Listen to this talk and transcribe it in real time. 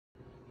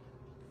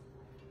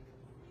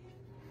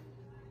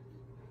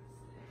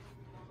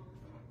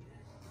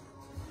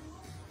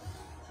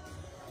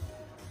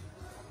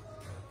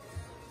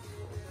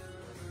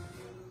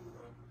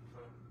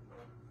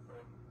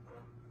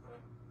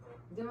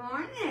Good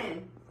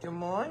morning. Good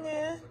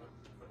morning.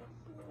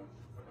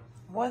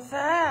 What's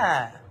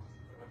that?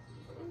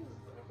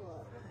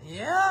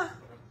 Yeah?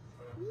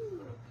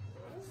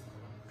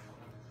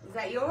 Is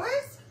that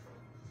yours?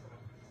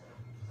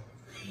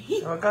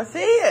 Well, go see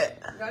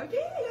it. Go get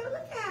it. Go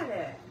look at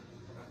it.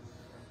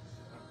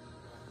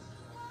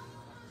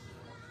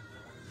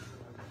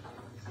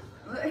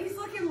 Look, he's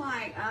looking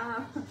like,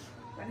 I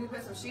need to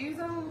put some shoes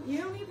on. You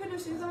don't need to put no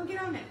shoes on.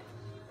 Get on it.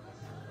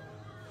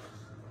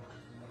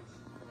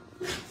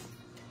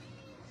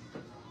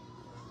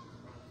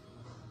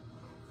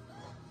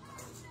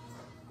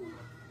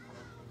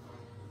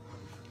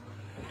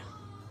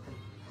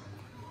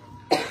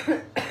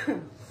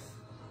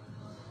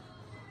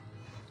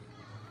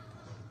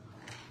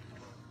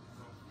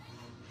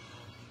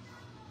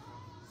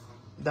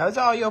 Those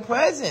are all your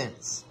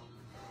presents.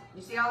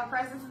 You see all the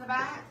presents in the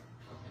back?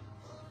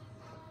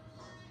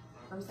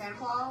 From Santa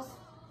Claus?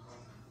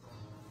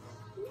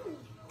 You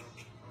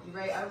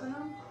ready to open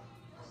them?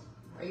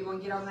 Or you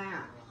want to get on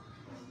that?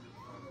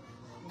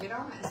 Get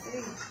on it and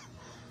see.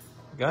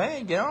 Go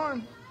ahead, get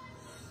on.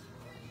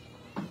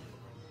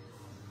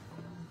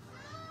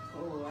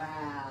 Oh,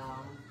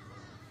 wow.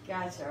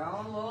 Got your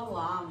own little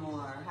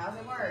lawnmower. How's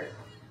it work?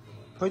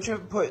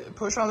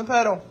 Push on the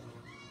pedal.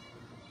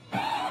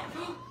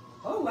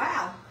 Oh,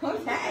 wow.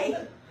 Okay.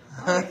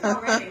 Oh, it's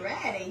already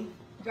ready.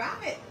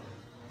 Drop it.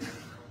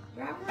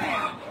 Drop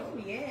around. Oh,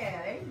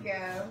 yeah. There you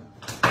go.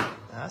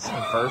 That's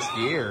in first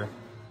gear.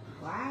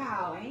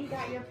 Wow. And you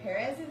got your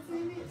presents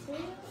in it,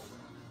 too?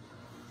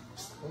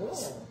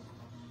 Cool.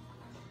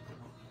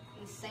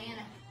 He's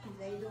Santa. He's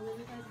ready to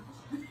deliver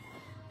presents.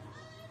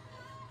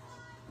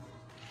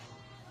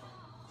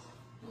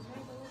 He's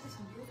ready to deliver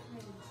some good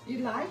presents. You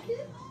like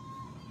it?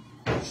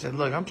 She said,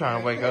 look, I'm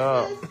trying to wake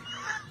up.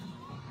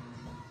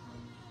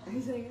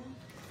 He's like,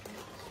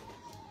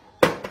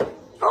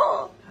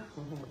 Oh,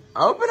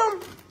 open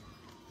them.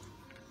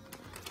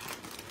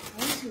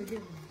 what's your good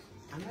one?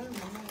 I know,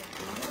 Mama.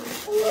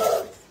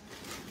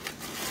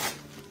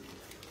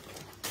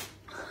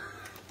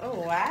 Oh,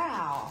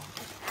 wow.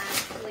 It's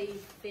actually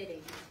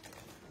fitting.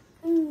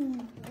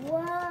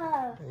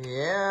 Wow.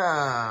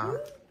 Yeah.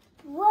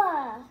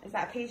 Wow. Is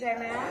that PJ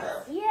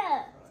Masks?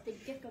 Yeah. It's the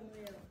Gecko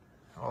Mill.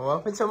 I'll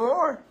open some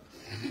more.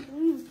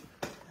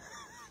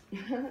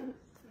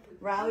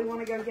 Riley, want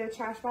to go get a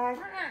trash bag?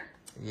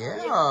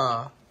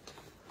 Yeah.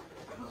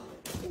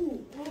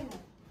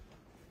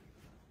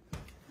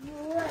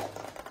 What?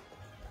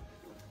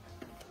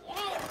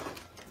 Yeah.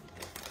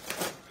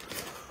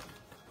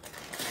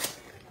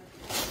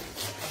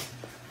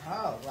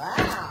 Oh,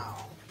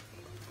 wow.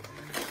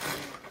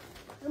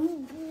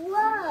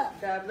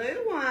 What? The blue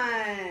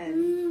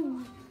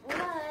one. What?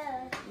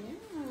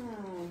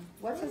 Yeah.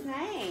 What's his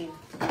name?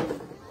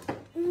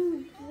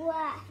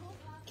 What?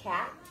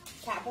 Cat?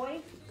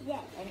 Catboy?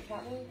 Yeah. Ain't it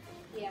Catboy?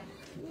 Yeah.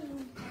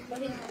 But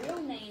his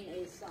real name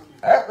is something.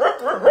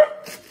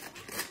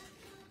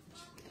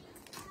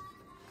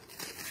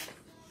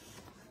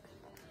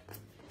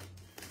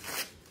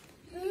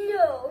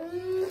 No.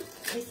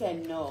 He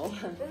said no.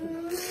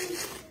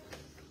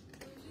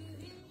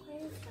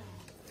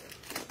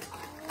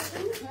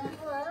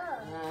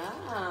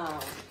 Wow.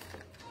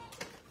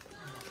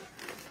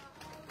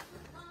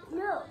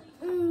 No.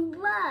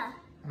 What?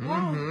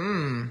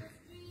 Mm-hmm.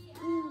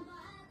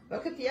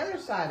 Look at the other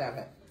side of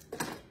it.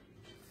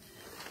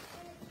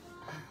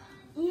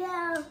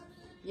 Yeah.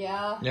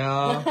 Yeah.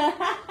 Yeah.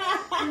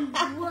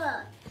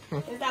 What?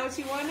 Is that what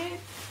you wanted?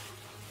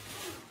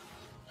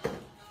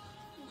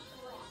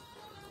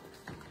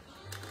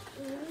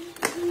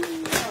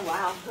 Oh,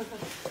 wow.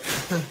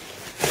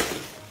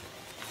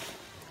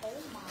 Oh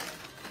my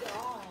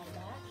god,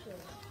 that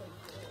feels pretty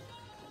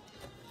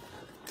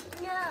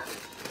good. No.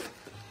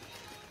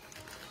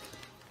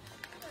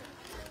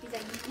 He's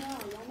like, no,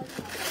 y'all look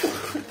like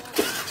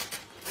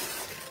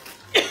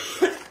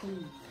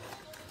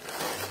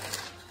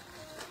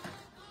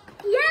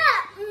Yeah.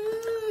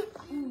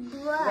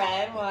 What?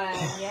 Red one,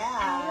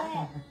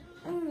 yeah.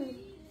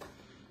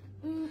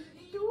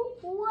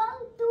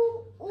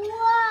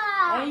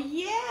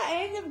 Yeah,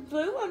 and the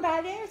blue one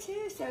by there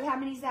too. So how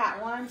many's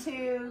that? 1,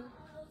 2.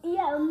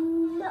 Yeah,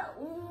 no.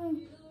 One,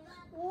 two.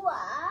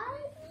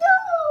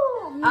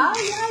 Oh,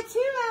 you got 2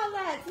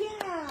 outlets.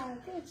 Yeah,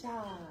 good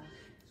job.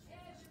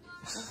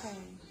 Okay.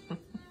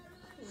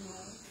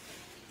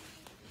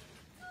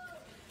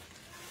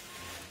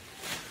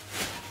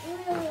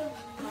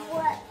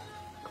 What?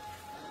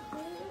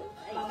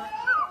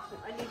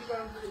 I need to go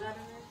and put that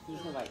in there. You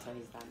can wait till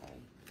he's done, babe.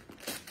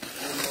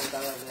 And then we'll go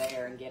over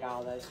there and get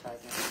all those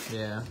presents.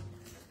 Yeah.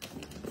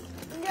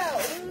 No.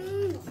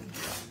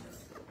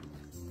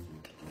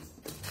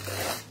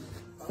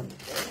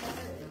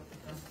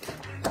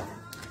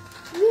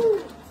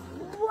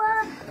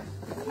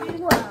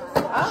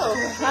 Oh,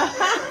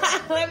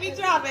 let me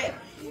drop it.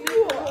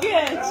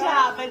 Good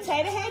job.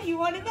 Potato Head, you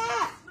wanted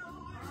that?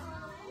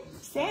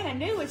 Santa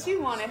knew what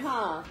you wanted,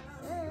 huh?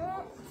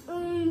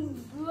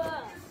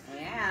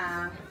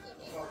 Yeah.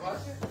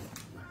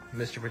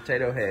 Mr.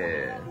 Potato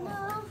Head.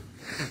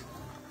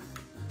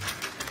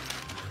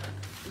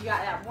 You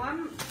got that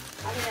one.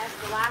 I think that's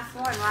the last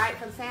one, right,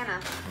 from Santa.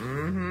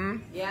 Mm-hmm.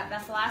 Yep,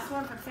 that's the last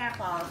one from Santa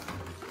Claus.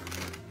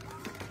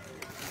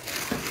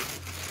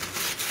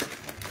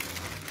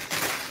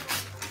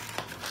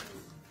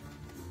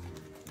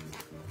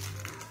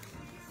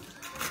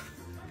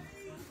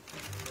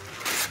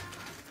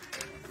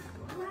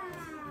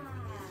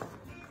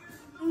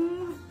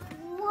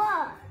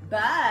 What?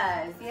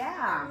 Buzz,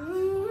 yeah.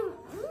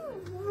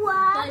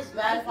 What?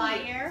 Buzz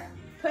Lightyear.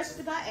 Push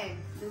the button.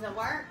 Does it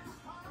work?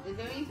 Does it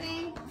do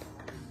anything?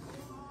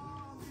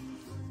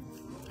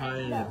 How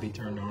did it be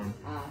turned on?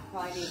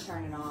 Probably need to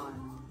turn it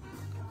on.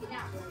 Get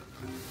out, bud.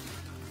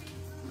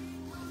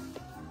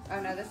 Oh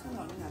no, this one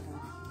won't do nothing.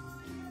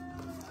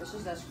 This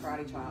just does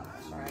karate chop,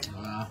 that's right.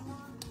 Wow.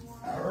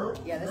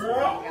 Yeah, this one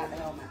ain't got the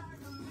helmet.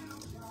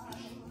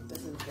 This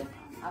is different.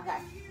 Okay,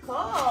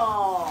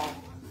 cool.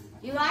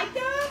 You like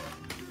them?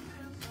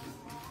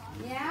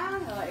 Yeah?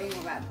 I'll let you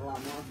go back to a lot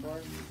more, of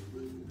course.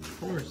 Of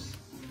course.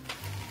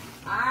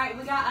 Alright,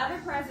 we got other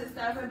presents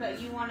to open,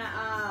 but you wanna,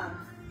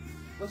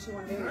 what you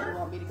wanna do? You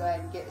want me to go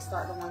ahead and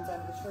start the ones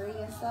under the tree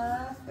and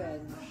stuff,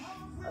 or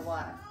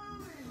what?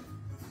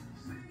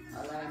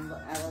 I'll let him,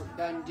 I'll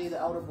go and do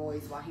the older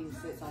boys while he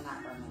sits on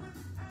that for a minute.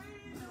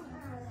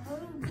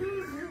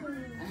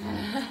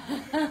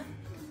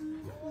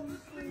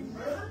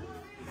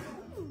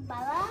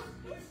 Baba?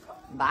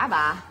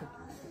 Bye-bye.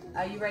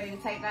 Are you ready to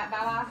take that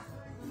bye-bye?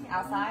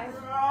 Outside?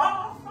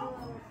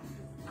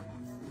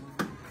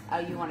 Oh,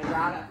 you want to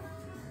drive it?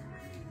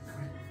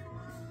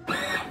 You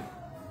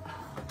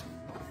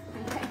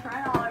can't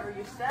run all over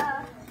your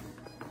stuff.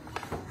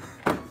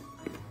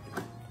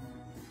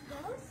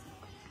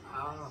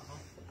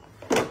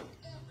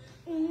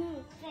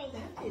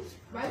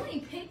 Right when he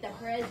picked the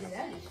present,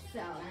 that just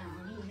fell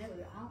out. He never, I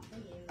don't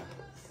think it was.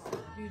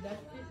 Dude,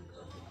 that's it.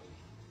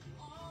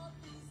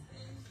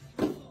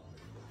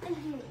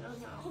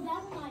 So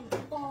that one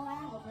like fall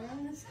out,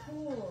 man. That's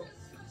cool.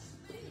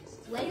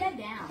 Lay that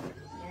down.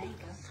 There you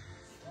go.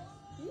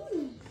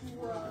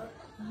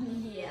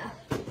 Yeah.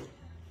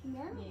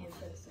 Yeah,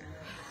 so sorry.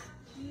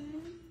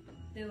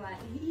 They're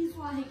like, he's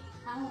like,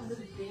 I don't look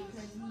big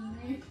present in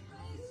there.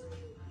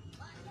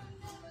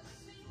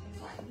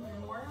 He's like,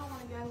 where do I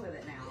want to go with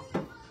it now?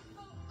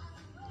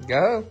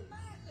 Go.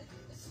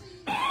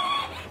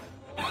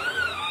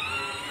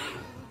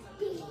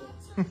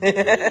 Can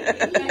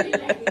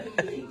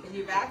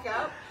you back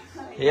up?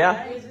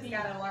 Yeah. You just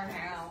gotta learn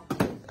how.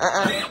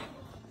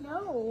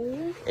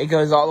 No. It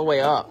goes all the way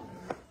up.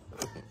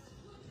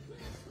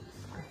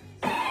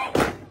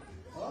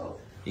 Whoa.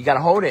 You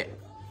gotta hold it.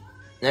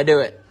 Now do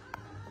it.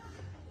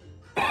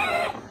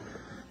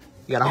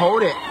 You gotta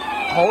hold it.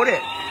 Hold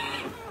it.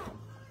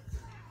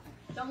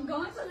 Don't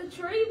go into the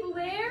tree,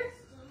 Blair.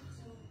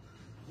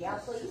 Yeah,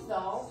 please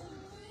don't.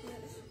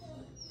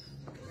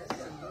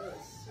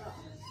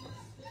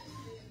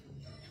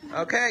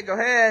 Okay, go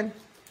ahead.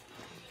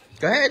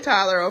 Go ahead,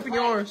 Tyler. Open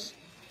yours.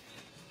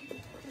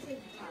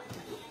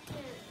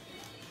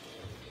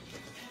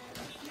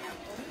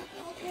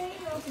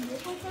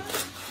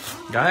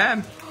 Go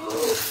ahead.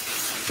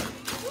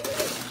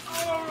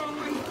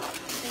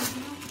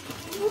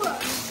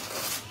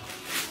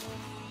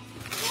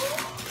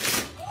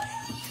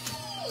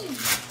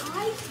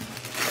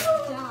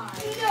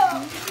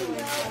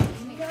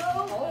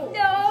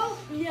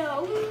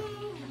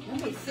 Let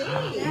me see.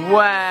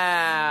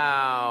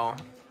 Wow.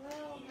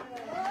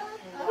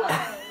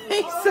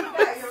 He's so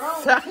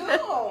excited.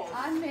 I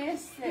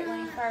missed it when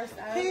he first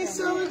opened He's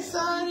so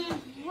excited.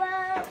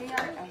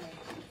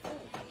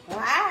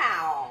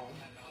 Wow.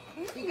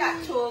 You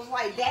got tools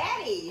like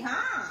Daddy,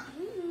 huh?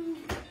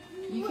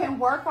 You can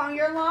work on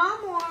your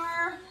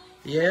lawnmower.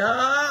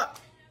 Yeah.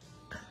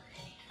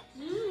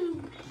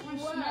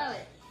 Smell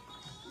it.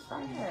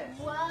 Try it.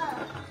 Wow.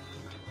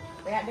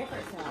 They got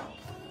different smells.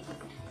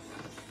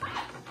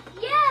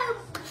 Yes.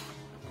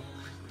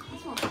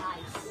 This one's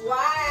nice.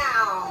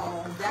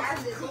 Wow.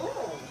 That is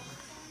cool.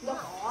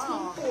 Look,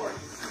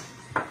 T-Force.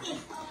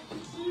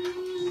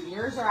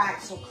 Yours are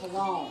actual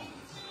cologne.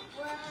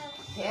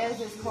 His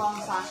is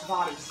cologne /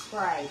 body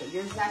spray, but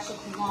yours is actual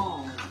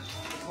cologne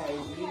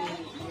because you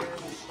need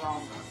yours is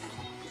stronger.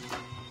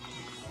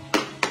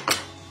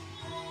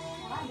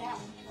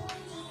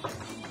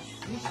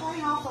 You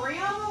spraying all 3 of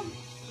them?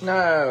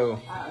 No.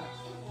 Uh-oh.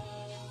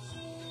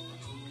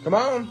 Come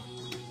on.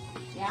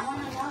 Yeah, I want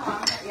to know.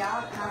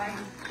 Yeah,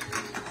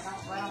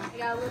 well, I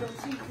got a little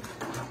too.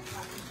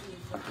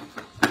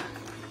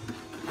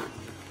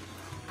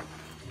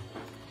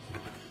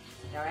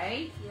 you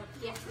ready?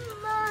 Yep.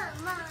 Mama.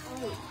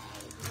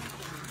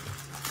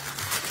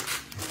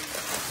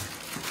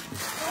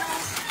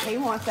 He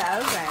wants to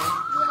open.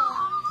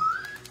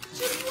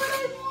 Just what I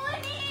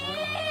wanted.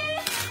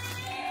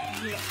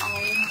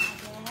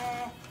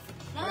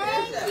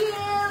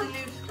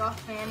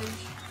 Thank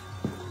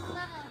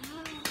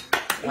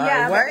you.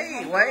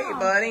 Wait,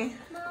 buddy.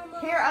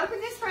 Here, open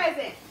this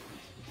present.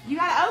 You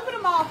gotta open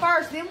them all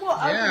first, then we'll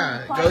open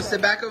Yeah, the go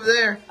sit back over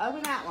there.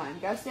 Open that one.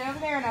 Go sit over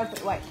there and open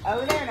it. Wait,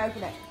 over there and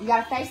open it. You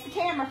gotta face the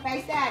camera,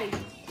 face Daddy.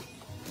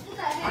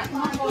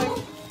 Come on,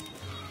 boys.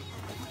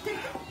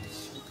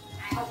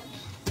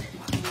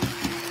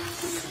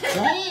 Go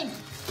ahead.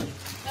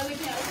 So we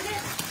can open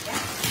it?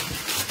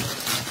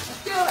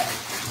 Let's do it.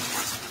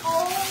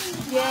 Oh,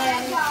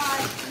 Yes.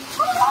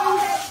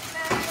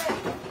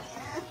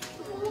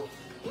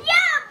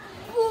 Yeah!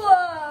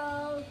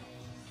 Whoa!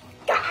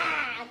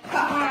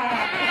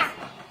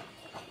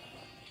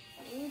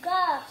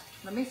 Go!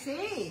 Let me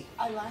see.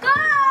 Go!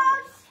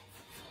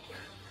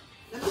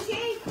 Let me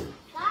see. Go!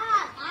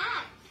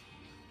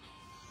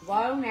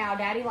 Whoa, now,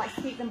 Daddy likes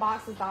to keep them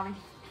boxes, Donnie.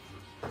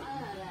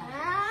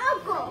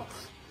 Go!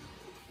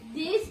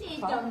 This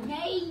is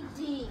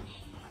amazing.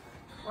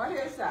 What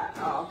is that?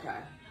 Oh, okay.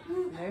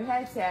 New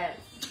headset.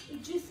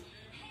 It just.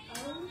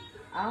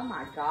 Oh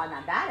my God,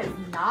 now that is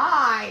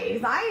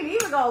nice. I ain't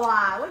even gonna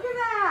lie. Look at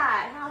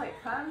that. How it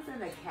comes in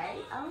the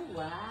case. Oh,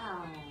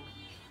 wow.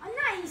 I'm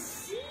not even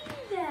seeing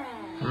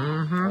that.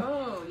 Mm-hmm.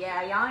 Oh,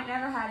 yeah. Y'all ain't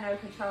never had no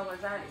controllers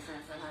that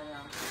expensive, have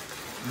y'all?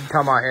 You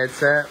talking about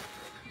headset?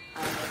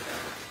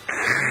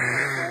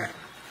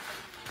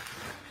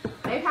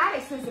 They've had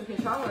expensive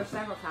controllers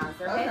several times.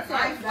 Their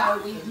headsets, though,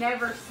 we've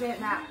never spent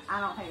that, I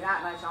don't think,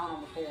 that much on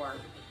them before.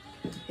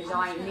 Because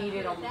y'all ain't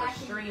needed them for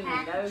streaming.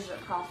 Those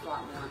cost a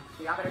lot more.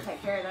 So y'all better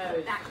take care of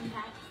those. Vacuum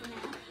pack for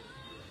now.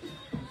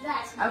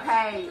 That's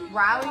Okay,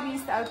 Riley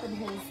needs to open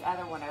his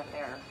other one over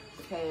there.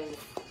 Because...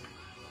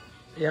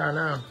 Yeah, I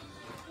know.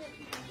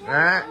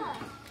 Alright.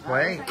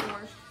 Wait.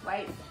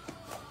 Wait.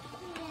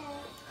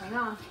 Hang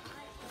on.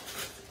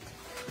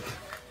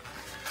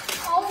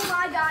 Oh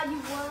my God, you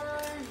won.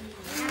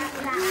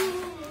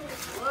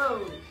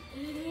 Whoa.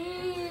 It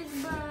is,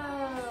 bro.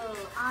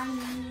 I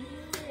knew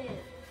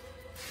it.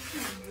 This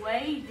is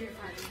way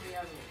different than the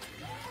other one.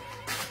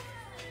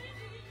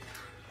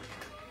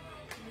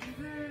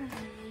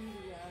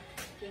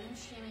 Game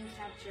streaming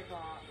capture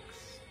box.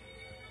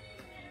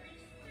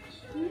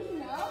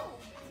 No.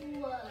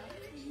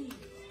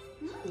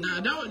 No,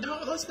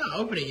 don't. Let's not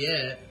open it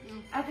yet.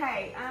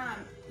 Okay,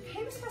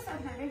 he was supposed to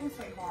open that big one,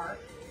 sweetheart.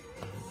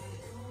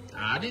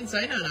 I didn't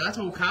say nothing. I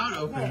told Kyle to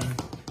open it.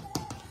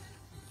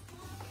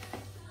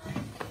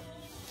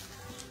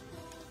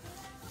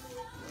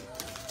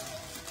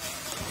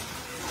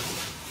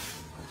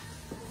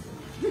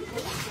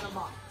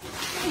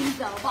 He's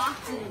a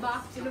box in a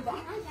box in a box.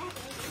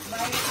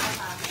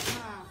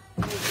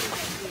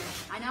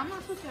 I know I'm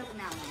not supposed to open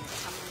that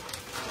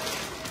one.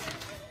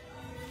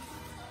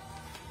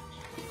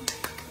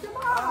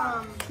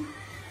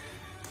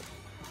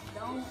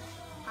 Don't.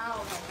 I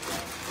don't know.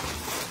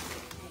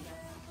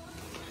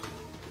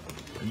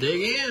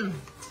 Dig in.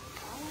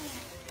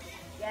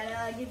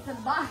 Gotta get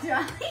some box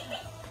right.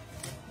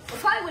 Well,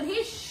 probably with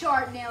his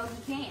sharp nails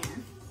you can.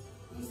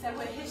 You said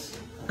what his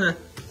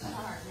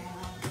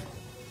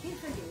He's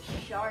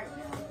freaking sharp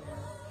nails.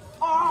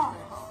 Oh!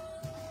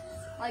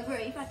 Like, bro,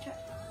 if I try.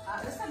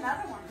 There's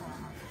another one.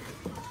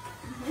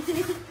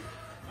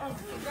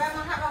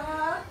 Grandma, have a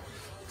hug?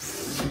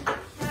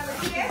 Have a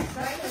kiss?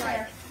 Right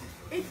there.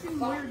 It's in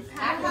weird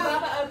After pattern.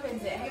 Bubba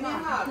opens it, give me a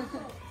hug.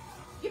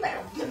 You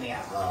better give me a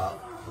hug.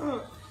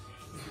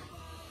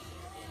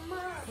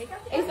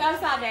 It's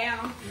upside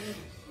down.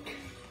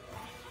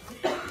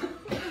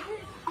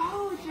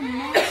 Oh, it's a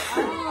mess.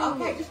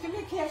 Okay, just give me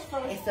a kiss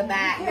first. It's the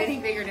back. Betty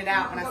figured it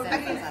out when I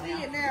said it's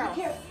upside down.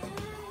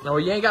 No,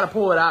 you ain't got to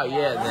pull it out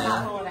yet, Let's not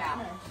then. pull it out.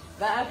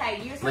 But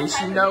okay, you At least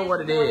you know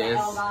what it is.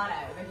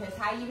 Because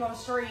how you gonna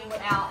stream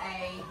without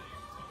a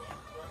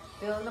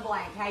fill in the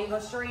blank? How you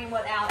gonna stream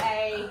without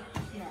a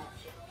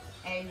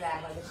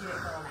exactly? But you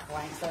didn't fill in that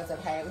blank, so it's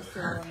okay. It was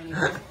still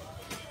anyway.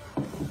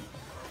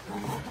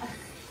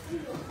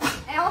 And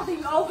I don't think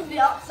you opened it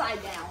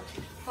upside down.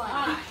 Funny.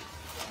 Alright.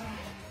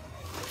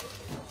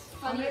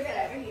 Funny. Move it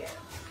over here.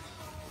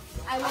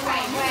 I will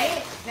Okay,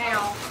 wait.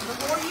 Now,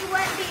 before you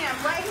let him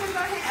go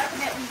ahead and open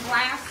it these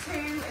last two,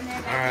 and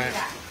then All right. do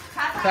that.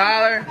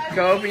 Tyler,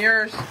 go open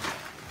yours.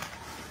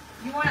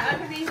 You want to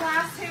open these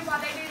last two while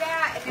they do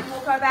that, and then we'll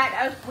go back.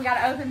 We got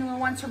to open the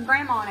ones from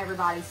Grandma and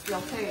everybody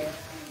still too.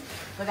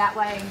 But that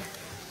way,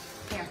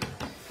 here.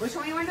 Which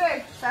one you want to do?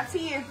 It's up to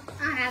you.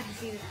 I have to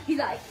see this. He's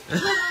like,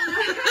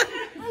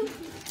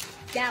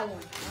 that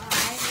one.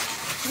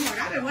 Come on,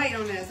 I've been waiting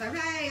on this.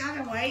 Okay, I've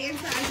been waiting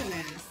to open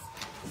this.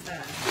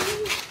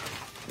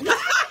 He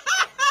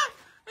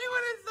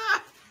went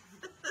inside.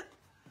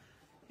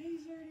 He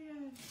sure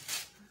did.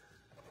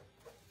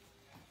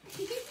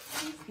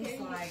 He's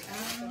like,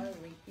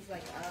 He's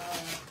like,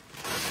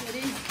 what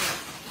is this?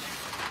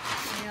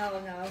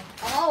 No.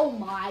 Oh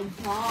my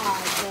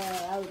God, bro,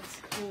 that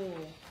looks cool.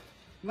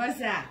 what's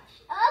that?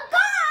 A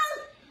car!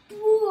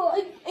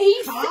 Whoa,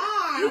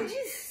 Car. You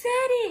just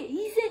said it.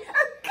 He said a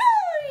car.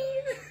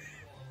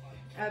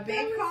 A big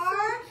That was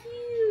car so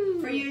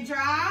cute. for you to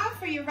drive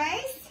for your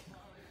race?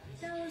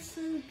 That was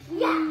so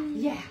cute.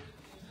 Yeah.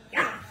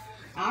 Yeah.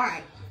 All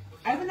right.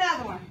 Open the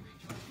other one.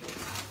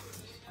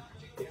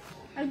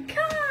 A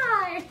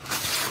car.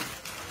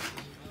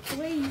 The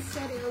way you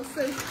said it was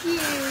so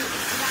cute.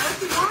 That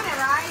what you wanted,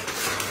 right?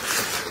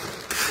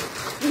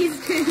 He's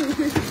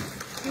doing.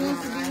 He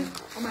wants to do.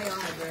 Oh my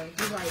God, bro.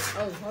 He's like. like,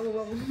 oh, whoa,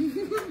 whoa,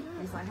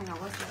 whoa. He's like, hang on,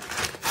 what's that?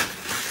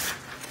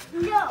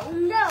 No,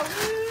 no.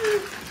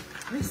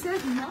 He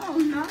says no,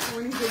 not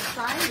when he's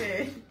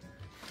excited.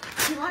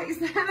 He likes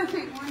to have a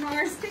pink one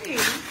RC.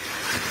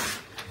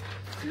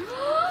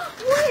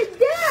 What is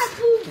that,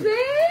 Pooh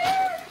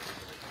Bear?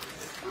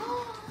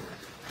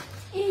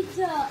 It's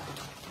a...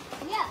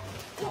 Yeah.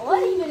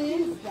 What even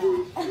is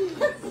that?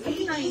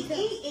 Eat,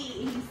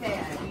 he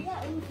said.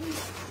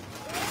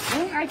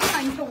 Yeah, I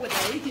can't go with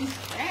it.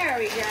 There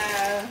we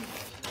go.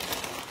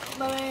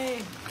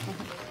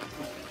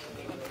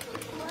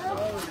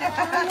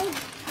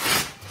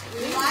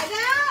 You like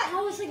that?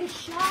 that was like a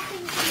shopping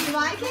thing. You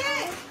like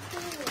it?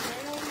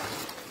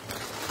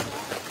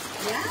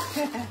 Yeah.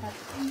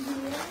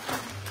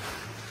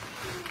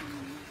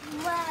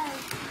 Wow.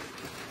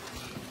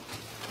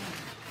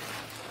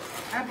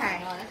 Okay.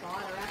 Oh, that's a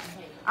lot of wrapping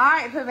paper. All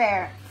right, Pooh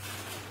Bear.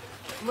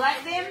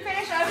 Let them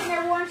finish opening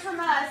their ones from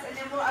us, and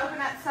then we'll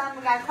open up some.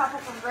 We got a couple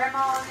from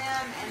Grandma and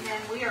them, and then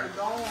we are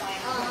going.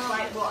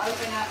 Like we'll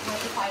open up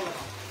with the play with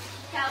them.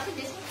 Can I open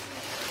this one?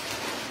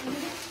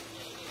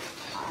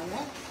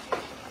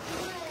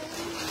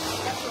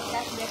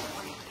 That's a different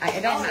one. I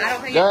don't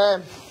think. Go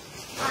ahead.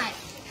 Alright.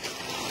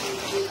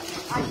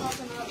 I thought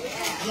them up with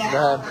that. Yeah.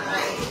 Go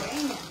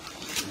ahead.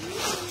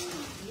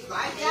 You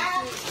like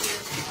that?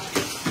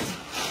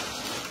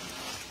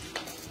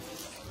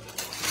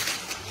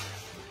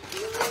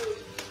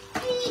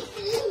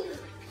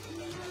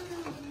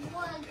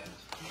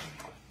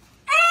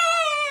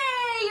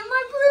 Hey,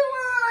 my blue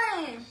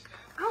one!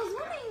 I was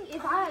wondering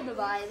if I had to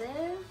buy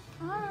this.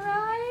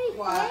 Alright,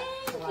 What?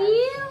 thank What?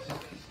 you.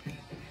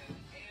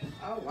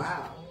 Oh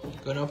wow.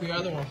 Go and open your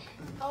other one.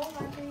 Oh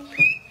my goodness.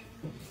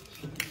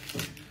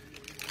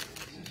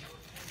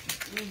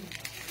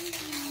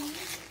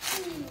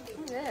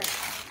 What's this?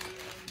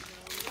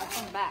 That's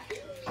on the back.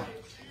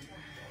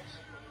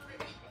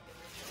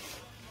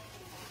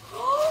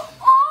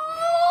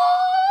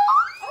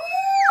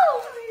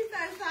 Oh, he's so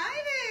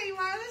excited.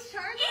 Wireless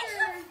charger.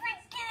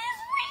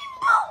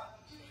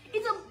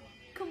 It's a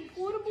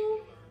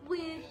compatible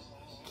with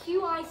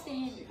QI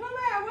standard. Pooh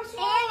Bear, what's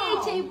And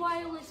it's a wrong?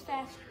 wireless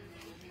fast.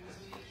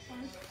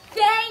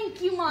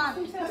 Thank you, Mom.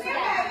 Pooh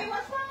Bear,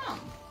 what's wrong?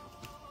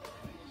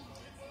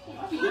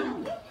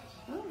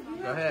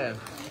 Go ahead.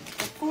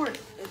 Of course,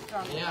 it's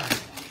from. Yeah.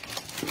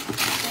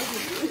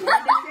 It's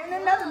in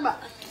another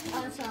box.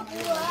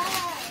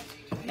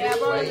 Can I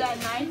borrow Wait. that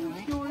knife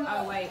of yours?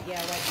 Oh wait,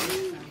 yeah,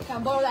 wait. Can I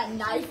borrow that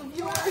knife of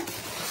yours?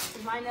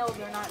 'Cause my nails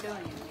are not doing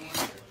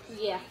it.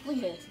 Yeah, look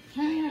at this.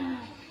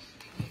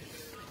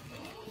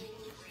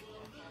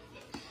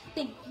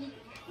 Thank you.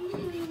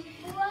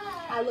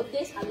 I love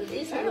this, I love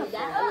this, I love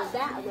that, I love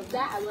that, I love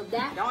that, I love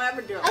that. Don't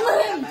ever do it I love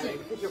like that, everything.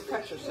 baby, because you'll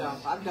cut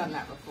yourself. I've done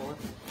that before.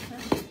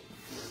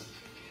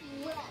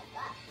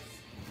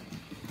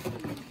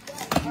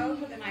 Oh,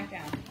 put the knife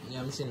down. Yeah,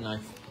 let me see the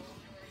knife.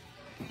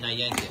 Now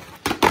yank it.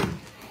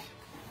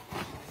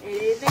 It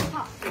is a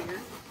pop finger.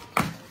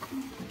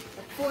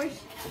 Of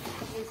course,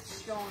 it's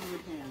strong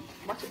with him.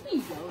 Watch it be,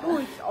 though. Oh,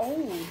 it's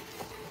old.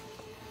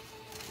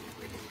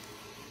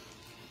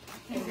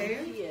 Is who?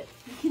 You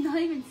cannot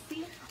even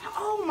see it.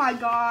 Oh my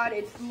God!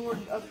 It's Lord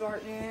of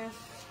Darkness.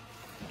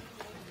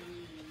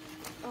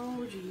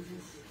 Oh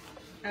Jesus!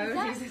 Oh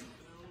that- Jesus!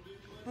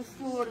 It's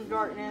the Lord of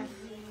Darkness.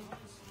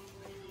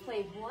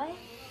 Wait, what?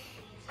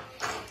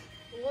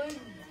 What?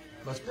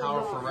 Most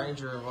powerful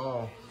ranger of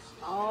all.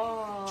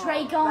 Oh,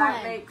 Dragon.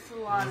 That makes a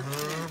lot of sense.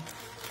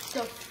 Mm-hmm.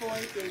 The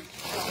fourth is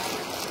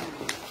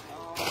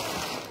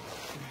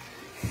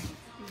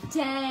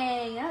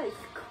Dang, that is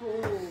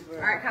cool, bro.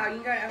 All right, Kyle,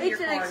 you can go over It's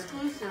your an card,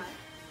 exclusive.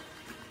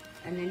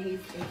 and then he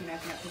can open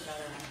up his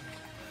other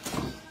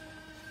one.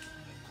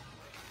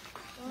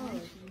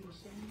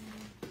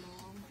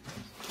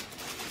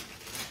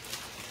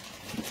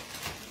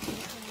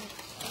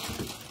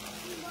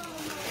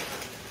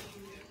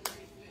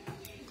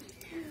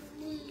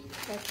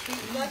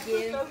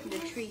 Give the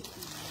treat.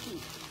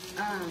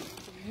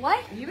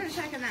 What? You better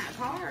check in that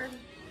card.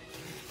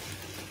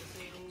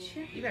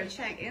 You better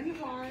check in the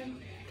card.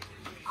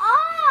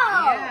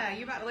 Oh! Yeah,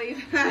 you about to leave.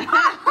 $100!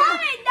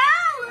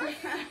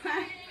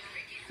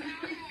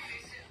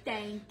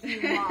 Thank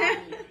you, Mommy.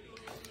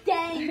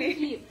 Thank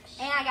you.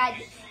 And I got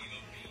this.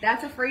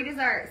 That's a free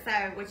dessert. So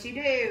what you do,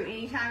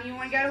 anytime you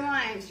want to go to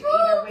lunch,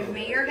 either with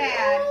me or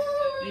Dad,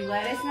 you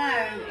let us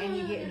know, and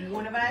you get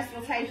one of us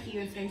will take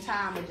you and spend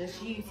time with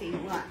just you to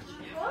eat lunch,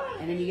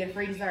 and then you get a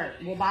free dessert.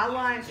 We'll buy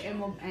lunch,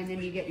 and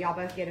then y'all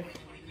both get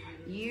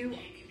you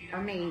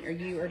or me or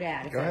you or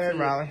Dad. It's Go up ahead, to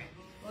you. Riley.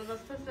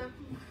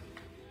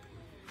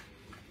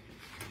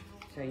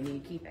 So you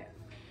need to keep it.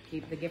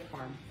 Keep the gift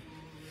card.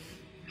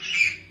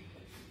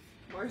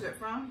 Where's it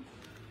from?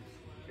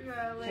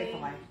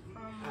 Chick-fil-A.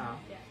 Oh.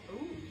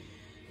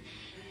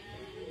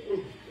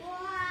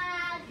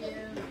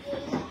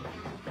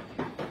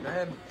 Go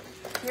ahead.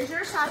 Here's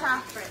your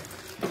Tata.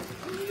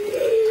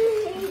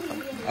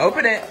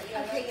 Open it.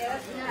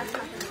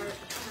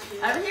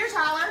 Over here,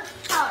 Tyler.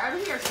 Tyler,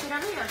 over here. Sit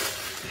over here.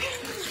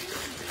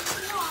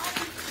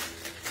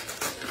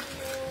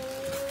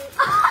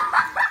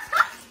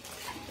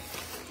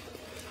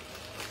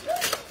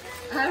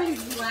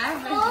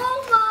 laughing.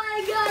 Oh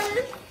my god,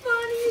 it's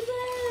funny as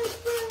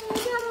I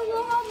got a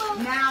llama.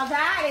 Now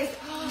that is,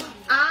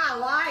 I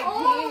like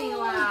Oh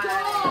Pennywise.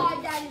 god,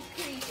 that is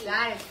creepy.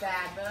 That is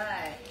bad,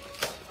 but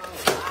oh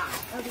wow.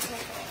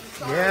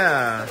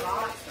 Yeah.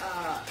 Box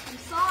up. I'm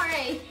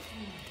sorry.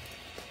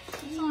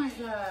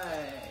 Jesus.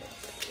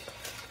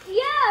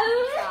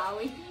 Yeah.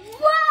 Sorry.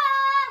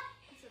 What?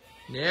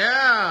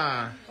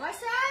 Yeah. What's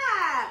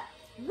that?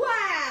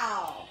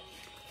 Wow.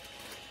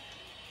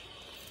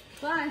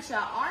 Bunch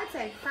of arts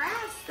and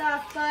crafts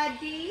stuff,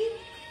 buddy.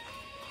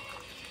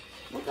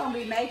 We're gonna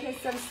be making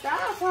some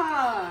stuff,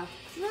 huh?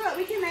 Look,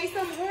 we can make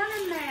some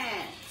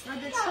ornaments for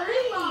the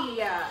tree.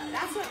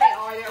 That's what they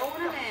are, they're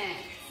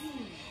ornaments.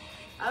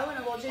 Oh, and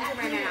a little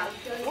gingerbread man.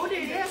 We'll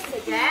do this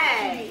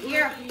today.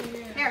 Here.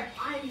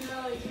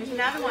 Here's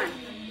another one.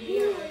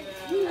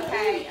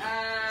 Okay,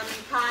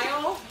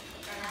 Kyle.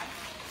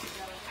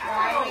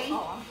 Riley.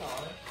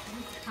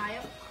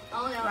 Kyle.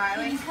 Oh no.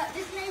 Riley. Can you cut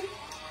this maybe?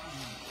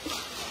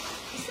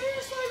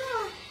 Seriously, no.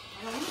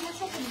 I don't have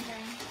something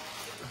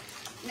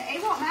there. It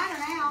won't matter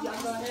now.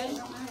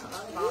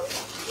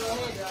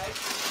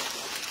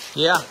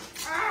 Yeah.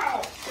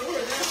 Ow!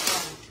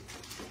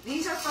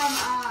 These are from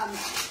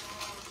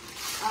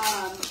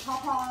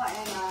Pawpaw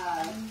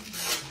and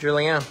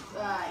Julianne.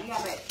 yeah,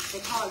 but they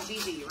call it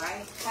Gigi,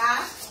 right?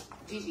 Huh?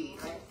 Gigi,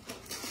 right?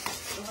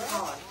 What's it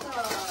called?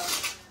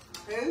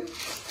 Who?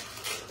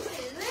 What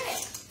is it?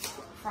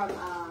 From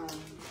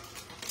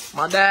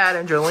My dad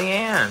and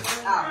Julianne.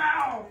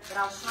 oh, but I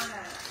was trying to.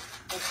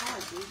 They call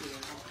it Gigi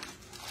or something.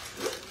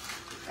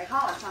 They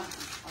call it something.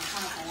 I was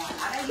trying to say that.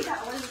 I know you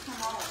got orders from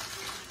all.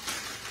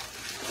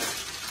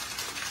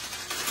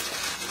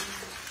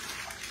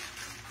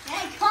 It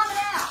ain't coming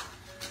out.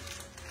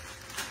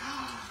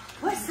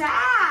 What's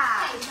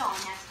that? Hey, Dawn,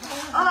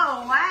 that's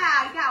Oh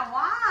wow, you got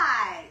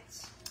white.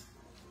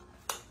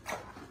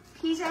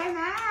 PJ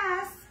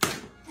Masks.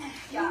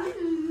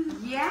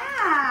 Yeah.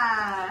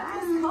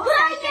 That's cool.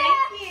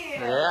 Thank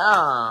you.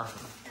 Yeah.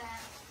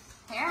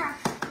 Here.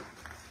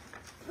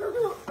 I'm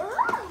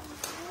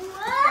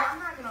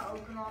not gonna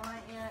open all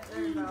that yet.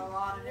 There's a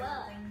lot of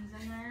different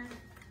things in there.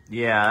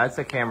 Yeah, that's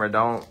a camera.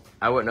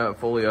 I wouldn't know it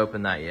fully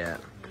opened that yet.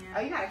 Oh,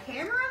 you got a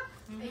camera?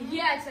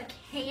 Yeah, it's a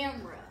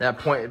camera. That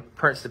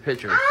prints the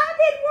pictures. I've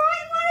been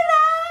wanting one of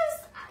those.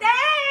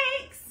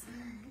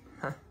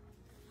 Thanks.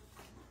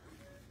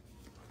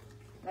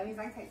 That means I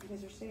can take some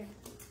pictures too.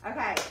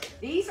 Okay,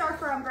 these are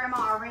from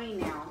Grandma Irene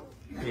now.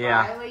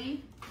 Yeah.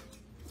 Riley,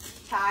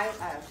 Tyler.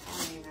 Oh, I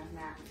don't even know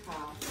Matt and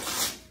Kyle.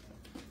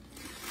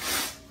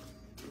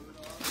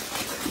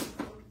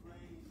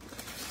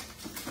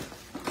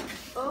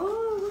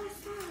 Oh,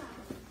 what's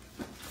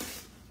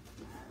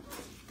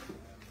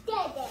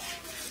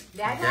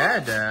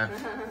that? Dad.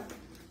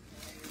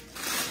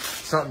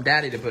 Something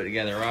daddy to put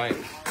together, right?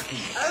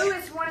 Oh,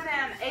 it's one of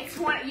them. It's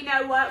one. You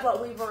know what?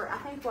 I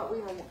think what we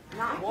were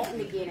not wanting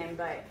to get him,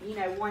 but you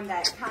know, one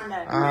that kind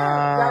of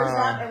goes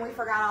up, and we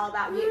forgot all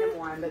about getting him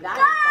one. But that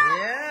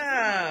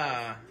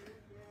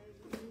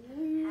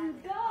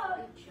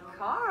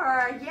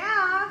car,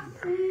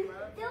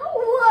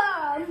 yeah.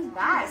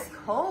 That's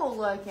cool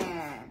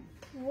looking.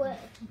 What?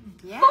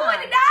 Yeah.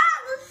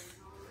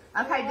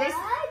 $40. Okay, this.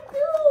 $140.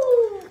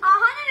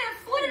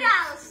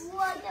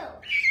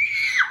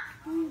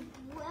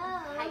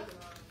 What?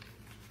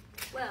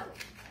 Well.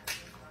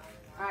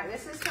 All right,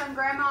 this is from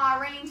Grandma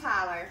Irene,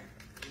 Tyler.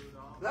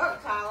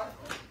 Look, Tyler.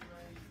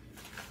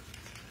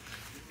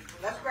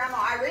 That's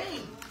Grandma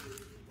Irene.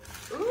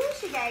 Ooh,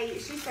 she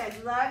says,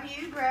 love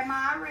you,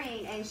 Grandma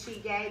Irene, and she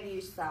gave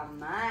you some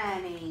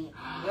money.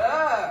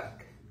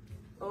 Look.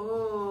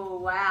 Oh,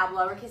 wow.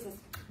 Blow her kisses.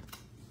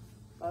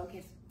 Blow a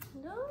kiss.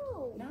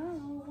 No.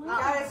 No. You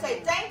gotta say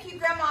thank you,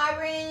 Grandma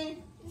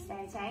Irene.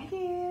 Say thank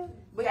you.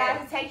 We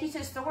gotta take you to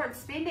the store and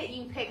spend it.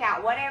 You can pick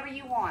out whatever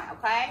you want,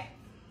 okay?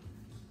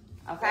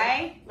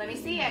 Okay? Let me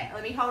see it.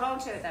 Let me hold on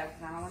to it, though,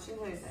 because I don't want you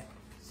to lose it.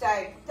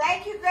 Say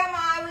thank you, Grandma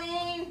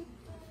Irene.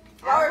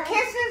 Blow her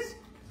kisses.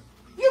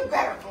 You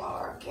better blow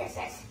her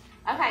kisses.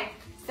 Okay,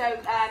 so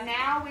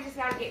now we just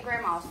gotta get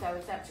Grandma. So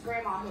it's up to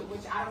Grandma,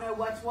 which I don't know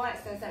what's what.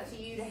 So it's up to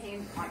you to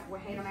hand, we'll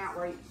hand them out.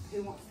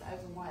 Who wants to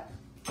open what?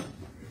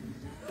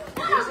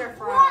 These are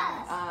from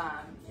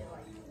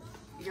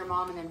your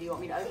mom and them. Do you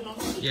want me to open them?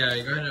 Yeah,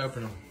 you go ahead and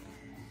open them.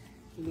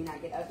 Can you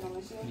not get open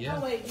them this year? Yeah.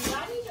 Oh wait, do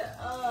I need to?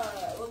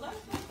 Was I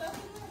supposed to open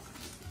this?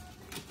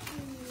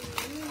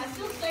 I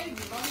still saved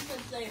you. Mom said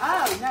save.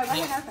 Oh no, go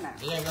ahead and open it.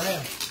 Yeah, go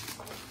ahead.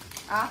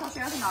 I thought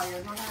you opened all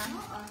yours.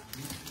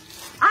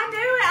 I knew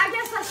it. I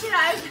guess I should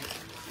have opened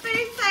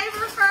Food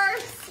Saver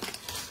first.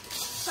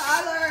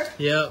 Tyler,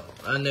 Yep,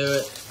 I knew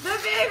it. the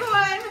big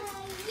one.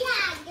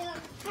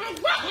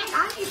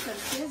 I need some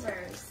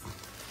scissors.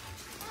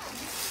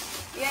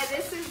 Yeah,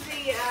 this is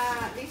the,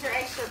 these are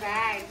extra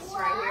bags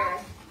right here.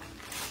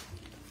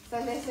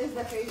 So this is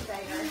the Food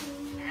Saver.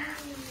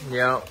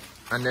 Yep,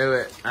 I knew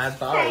it. I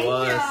thought Thank it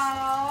was.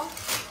 y'all.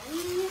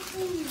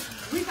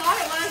 We thought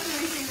it was when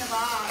we seen the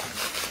box,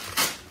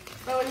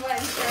 but we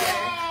wasn't sure.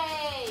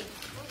 Yay!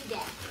 Look at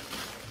that.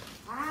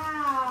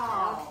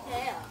 Wow.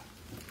 Yeah.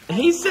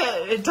 He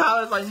said,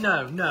 Tyler's like,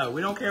 no,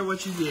 we don't care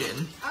what you get.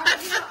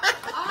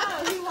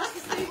 Oh, he wants to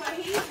see what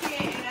he's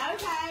getting.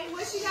 Okay,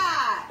 what you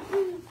got?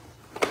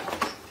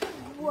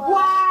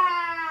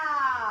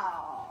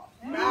 Wow.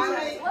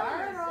 Riley.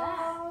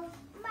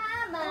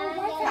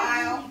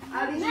 Kyle.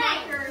 Oh, these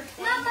markers.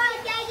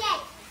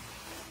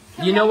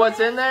 You know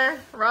what's in there,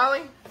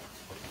 Riley?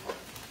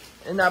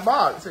 In that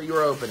box that you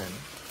were opening.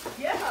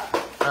 Yeah.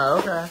 Oh,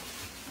 okay. I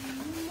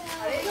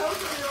didn't know you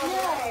were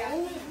over there.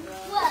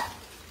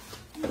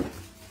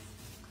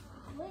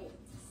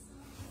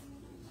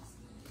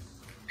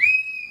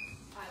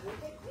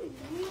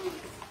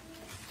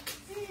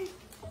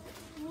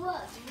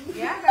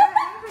 Yeah, go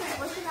ahead, open it.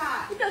 What you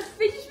got?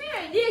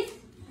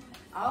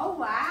 Oh,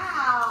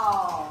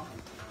 wow.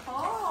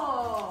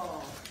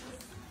 Oh.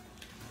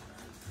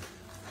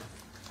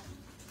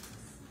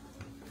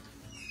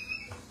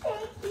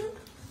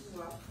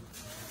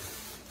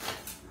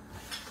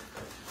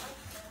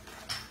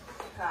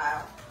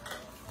 Kyle.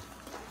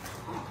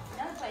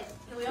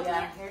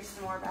 Yeah, here's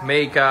some more back.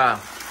 Make, Can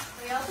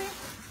we open?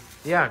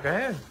 yeah, go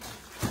ahead.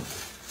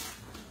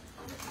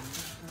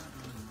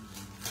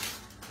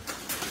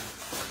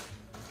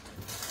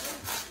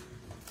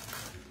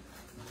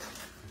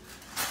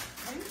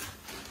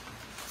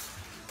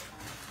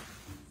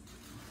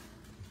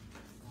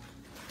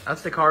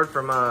 That's the card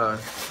from my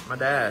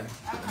dad.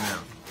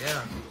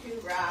 Yeah. Two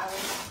Riley.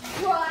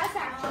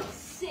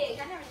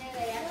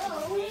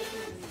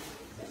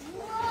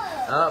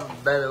 Oh,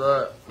 baby,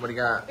 look. What do you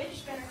got?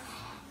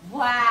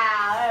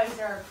 Wow, those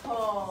are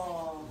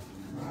cool.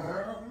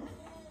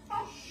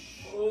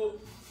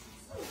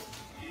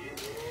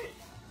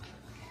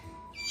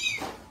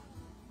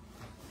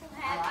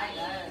 I like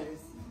those.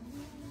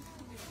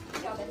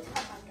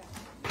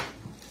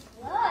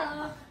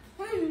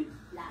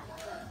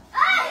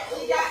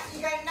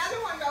 You got another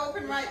one to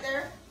open right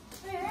there.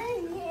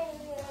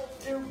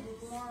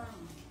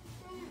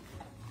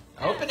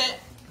 Open it.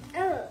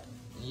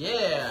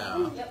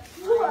 Yeah.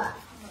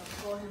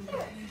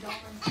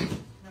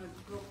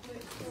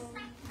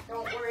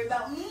 Don't worry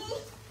about me.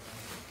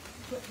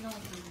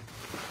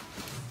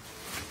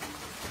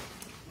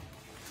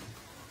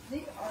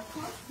 These are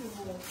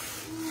comfortable.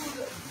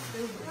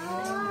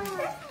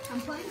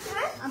 I'm playing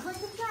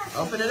some trash.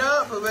 Open it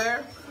up, Pooh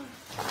Bear.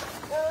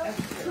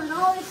 Putting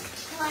all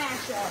this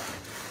trash up.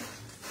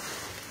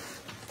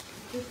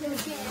 Just gonna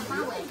get in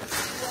my way.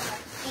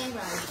 And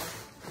Riley.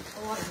 A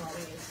lot of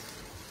Riley is.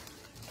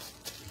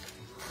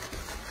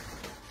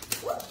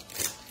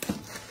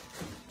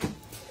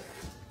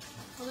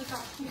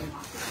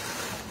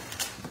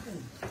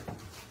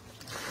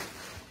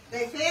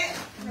 They fit?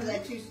 Or they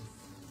too?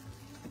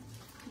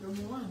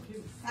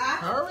 Huh?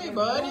 Hurry,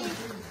 buddy.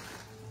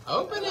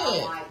 Open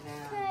it. Like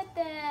now.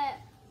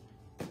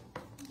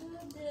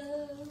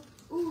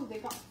 Ooh, they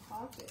got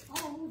pockets.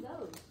 Oh, who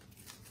those?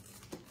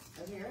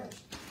 Oh, here.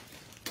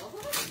 I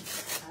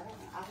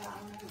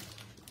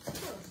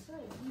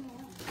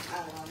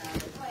don't know.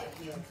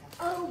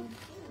 Oh,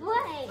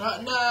 wait.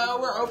 No,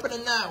 we're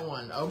opening that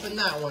one. Open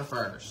that one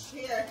first.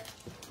 Here.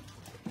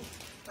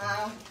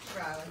 Kyle.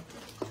 Riley.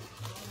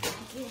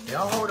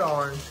 Y'all hold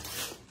on.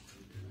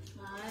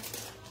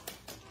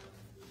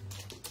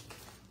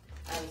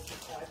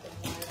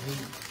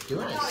 He's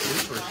doing it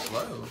super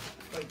slow.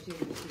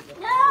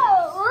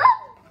 No!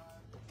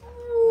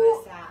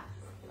 What's that?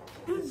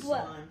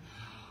 What?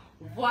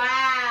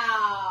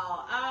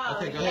 Wow. Oh,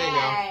 Okay, go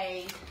ahead,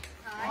 yay.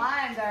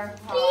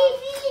 Wonderful.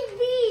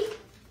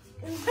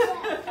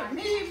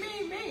 Me.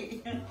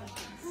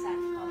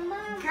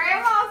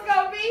 Grandma's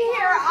gonna be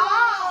here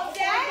all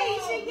day.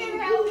 She can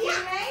help you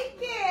make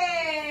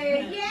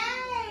it.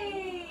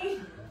 Yay.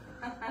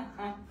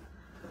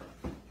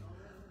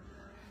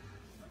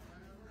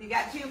 You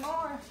got two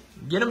more.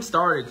 Get them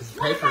started because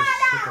paper's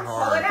super Pull it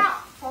hard.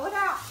 out. Pull it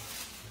out.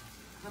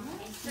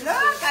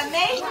 Look, I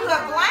made you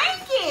a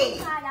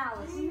blanket.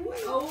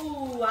 $5.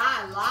 Oh,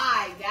 I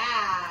like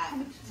that.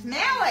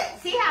 Smell it.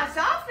 See how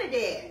soft it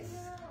is.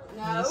 He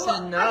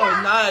said no,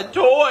 not a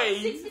toy.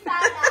 $65.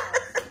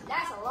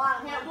 That's a lot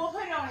of Yeah, money. we'll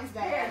put it on his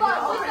bed.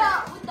 But with the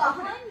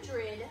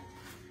 100,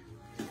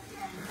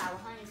 about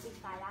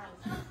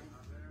 $165.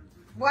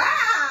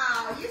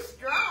 Wow, you're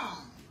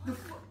strong.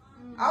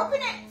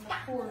 Open it.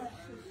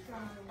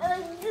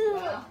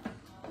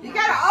 You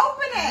gotta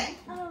open it.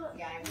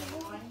 Yeah.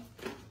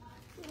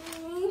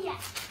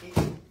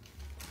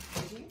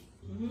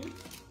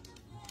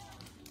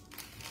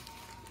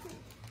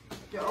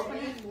 You open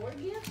it?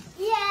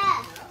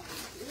 Yeah.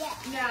 Yeah.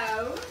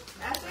 No,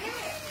 that's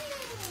it.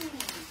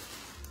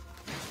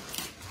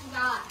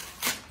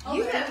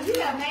 You have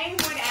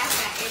made one ask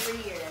that every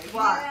year. You know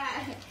What?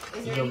 that?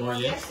 Is You there got any more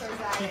more yet? gifts or is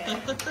that it?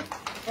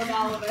 From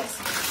all of us.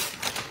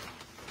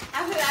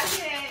 After that, The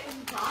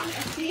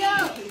best thing I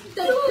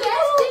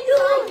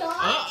got.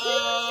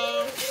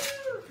 Uh-oh.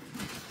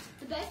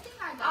 The best thing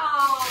I got.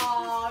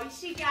 Oh,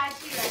 she got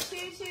you a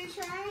choo-choo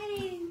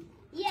train.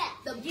 Yeah.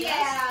 The best.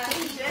 Yeah,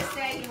 he just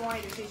said he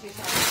wanted a choo-choo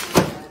train the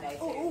other day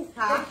too.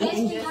 Huh? The best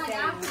He thing just I said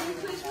got he for wanted it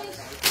the other Christmas.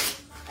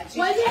 day.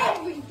 Was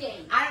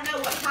everything? I don't know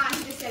what kind.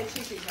 He just said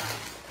choo-choo train.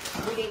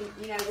 We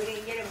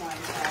didn't get him one.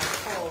 So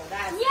cool.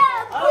 That's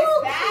Yeah, cool. Oh, it's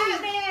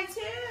Batman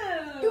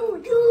too.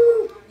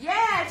 Doo-doo.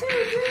 Yeah,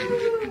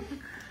 choo-choo.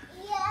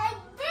 Yeah,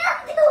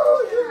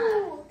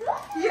 doo-doo.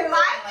 You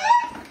like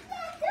it?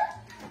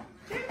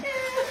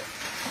 Choo-choo.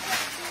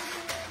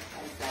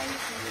 That's so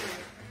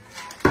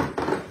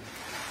cute.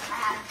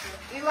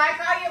 You like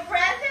all your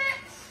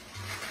presents?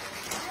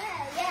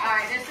 Yeah. All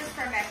right, this is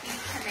from Becky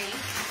to me.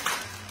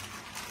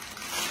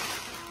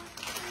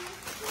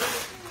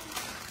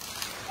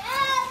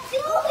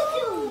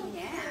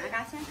 Yeah, I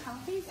got some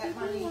coffee. Ooh,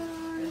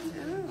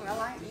 I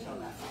like it.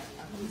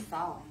 He's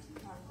soft.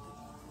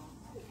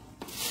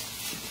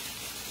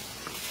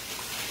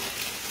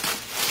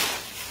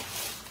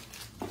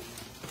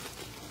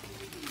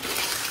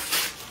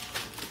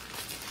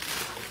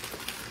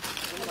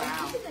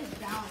 Wow. You guys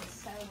balance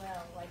so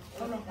well. Like,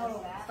 hold on.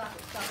 Stop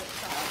it.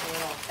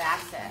 Little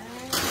facet.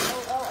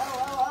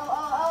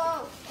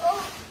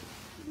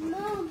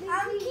 No,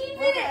 I'm keeping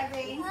Look it. at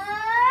me.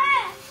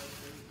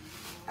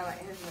 Oh, wait,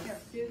 here's this.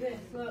 Do this.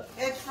 Look.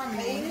 It's from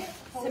me.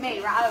 To me,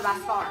 right over by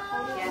Spark.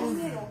 Yes.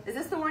 Is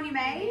this the one you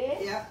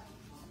made? Yep.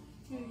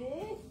 Do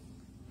this.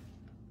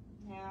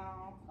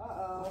 Now.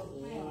 Uh-oh.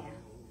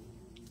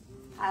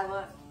 I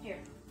look. Here.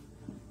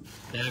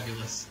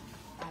 Fabulous.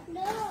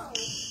 No.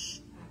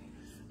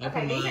 Okay,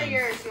 Open these are mine.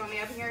 yours. You want me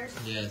to open yours?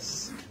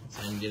 Yes,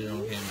 so I can get it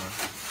on camera.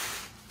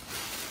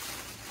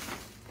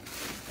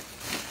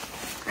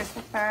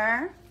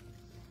 Christopher.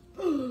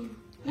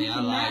 Hey, I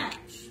like.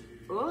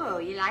 Ooh,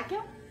 you like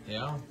it?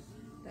 Yeah.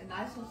 They're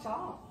nice and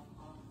soft.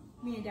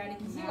 Me and Daddy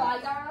can You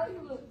match. like our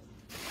look.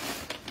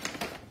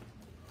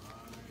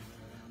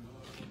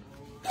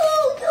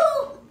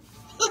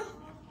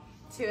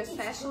 To a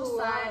special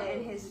son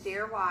and his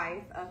dear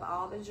wife, of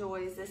all the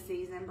joys this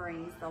season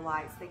brings, the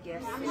lights, the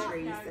gifts, the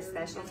trees, the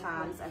special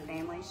times a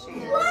family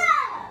shares,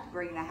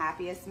 bring the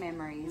happiest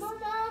memories.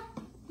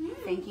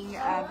 Thinking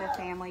of the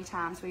family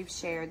times we've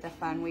shared, the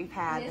fun we've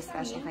had, the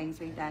special things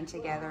we've done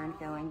together, and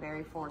feeling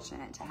very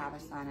fortunate to have a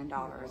son and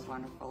daughter as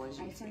wonderful as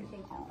you two.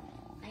 Aw.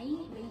 I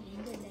ain't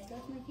reading, but that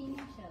goes my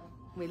female show.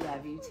 We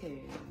love you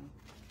too.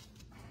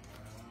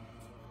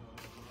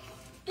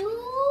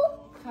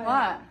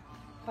 What?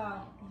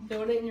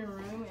 Build it in your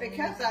room.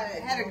 Because I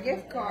had a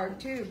gift card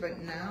too, but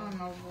now I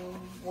don't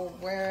know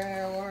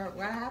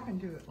what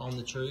happened to it. On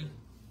the tree.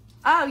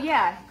 Oh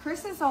yeah,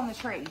 Chris's on the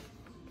tree.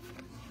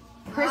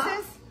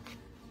 Chris's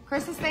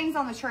thing's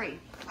on the tree.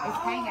 It's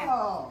hanging.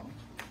 Oh.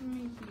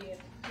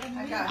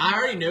 I got I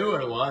already knew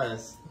what it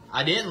was.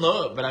 I didn't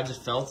look, but I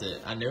just felt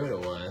it. I knew what it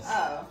was.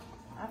 Oh,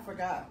 I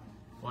forgot.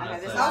 When I I know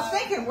this said, I was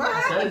thinking, what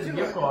happened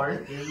to it?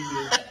 card.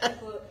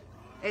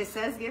 It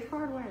says gift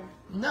card where?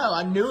 No,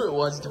 I knew it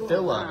was the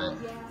feel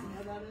of it.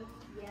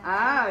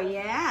 Oh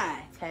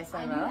yeah, Tessa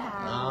Rojas.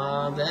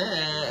 Oh,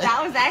 that.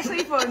 That was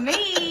actually for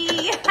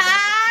me.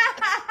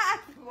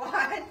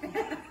 What?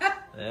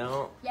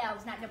 Yeah. Yeah, it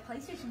was not the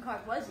PlayStation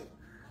card, was it?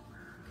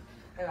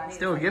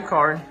 Still a gift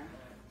card.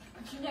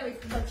 But you never.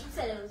 But you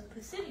said it was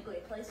specifically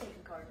a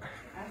PlayStation card.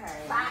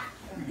 Okay. Bah.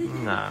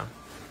 No.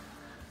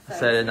 I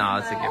said it. No,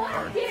 it's a gift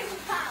card. Here's the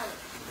palette.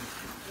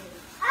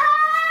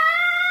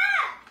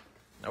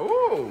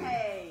 Ooh.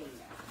 Hey.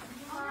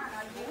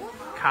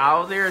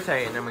 Kyle's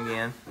irritating him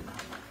again.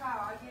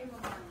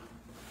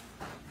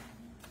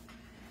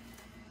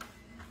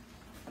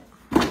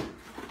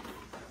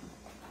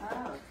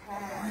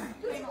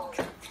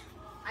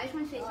 I just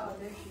want to say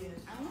something.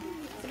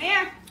 Come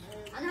here.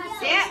 I'm not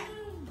Sit.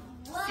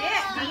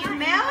 Sit. Do you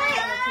smell it?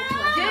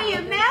 Do you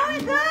smell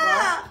it, girl?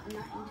 I'm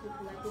not into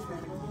collecting.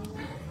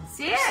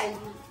 Sit.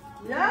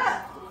 Look.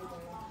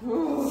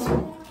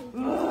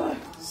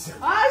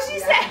 Oh, she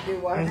said.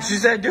 And she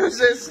said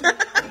deuces. Okay,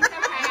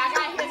 I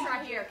got his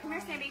right here. Come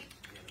here, Sammy.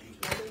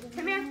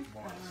 Come here.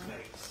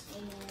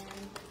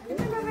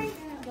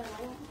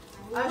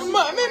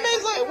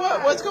 May's like,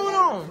 what's going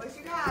on? What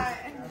you got?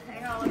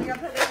 Hang on, let me go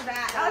put this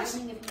back. Oh,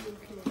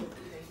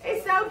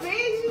 it's so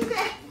big, she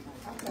said.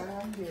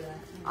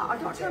 Oh,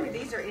 don't tell me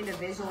these are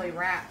individually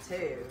wrapped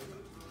too.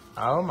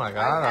 Oh my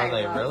God, Okay, are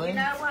they well, really? You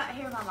know what?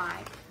 Here's my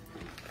mic.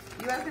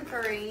 You open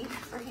 3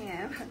 for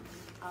him.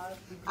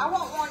 I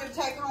want one to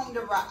take home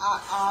to.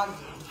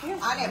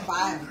 I didn't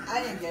buy them.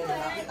 I didn't get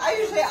them. I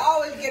usually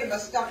always get them a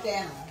stuffed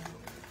animal,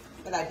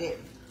 but I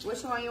didn't.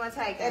 Which one you want to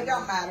take? It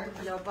don't matter.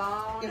 The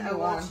bone, Give me a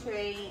one. wolf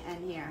tree,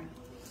 and here.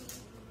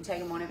 You take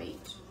them one of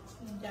each.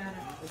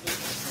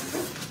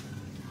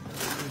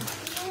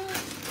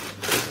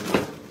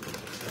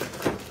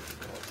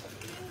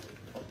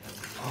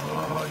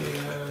 Oh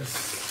yes.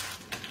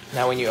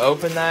 Now, when you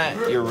open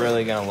that, you're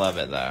really gonna love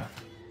it, though.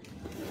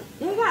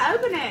 You gotta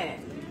open it.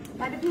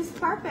 That defeats the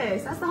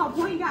purpose. That's the whole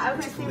point. You gotta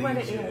open it, see what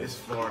it is. It's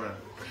Florida.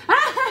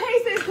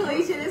 He says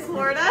collegiate is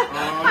Florida.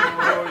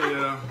 Oh,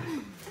 yeah.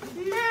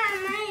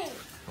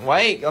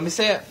 Wait, let me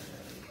see it.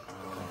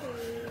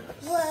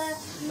 What?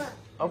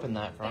 Open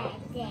that front.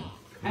 Yeah.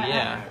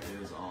 Yeah. That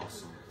is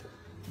awesome.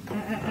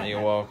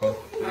 You're welcome.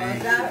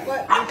 Is that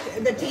what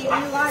the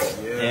TV light?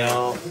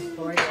 Yeah.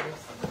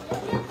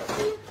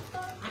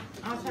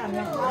 Hell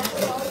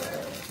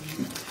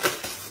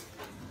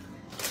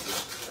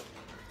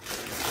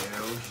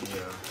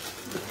yeah.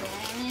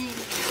 Dang.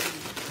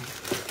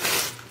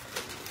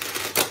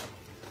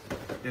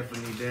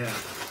 Definitely need that.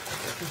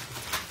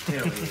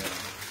 Hell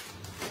yeah.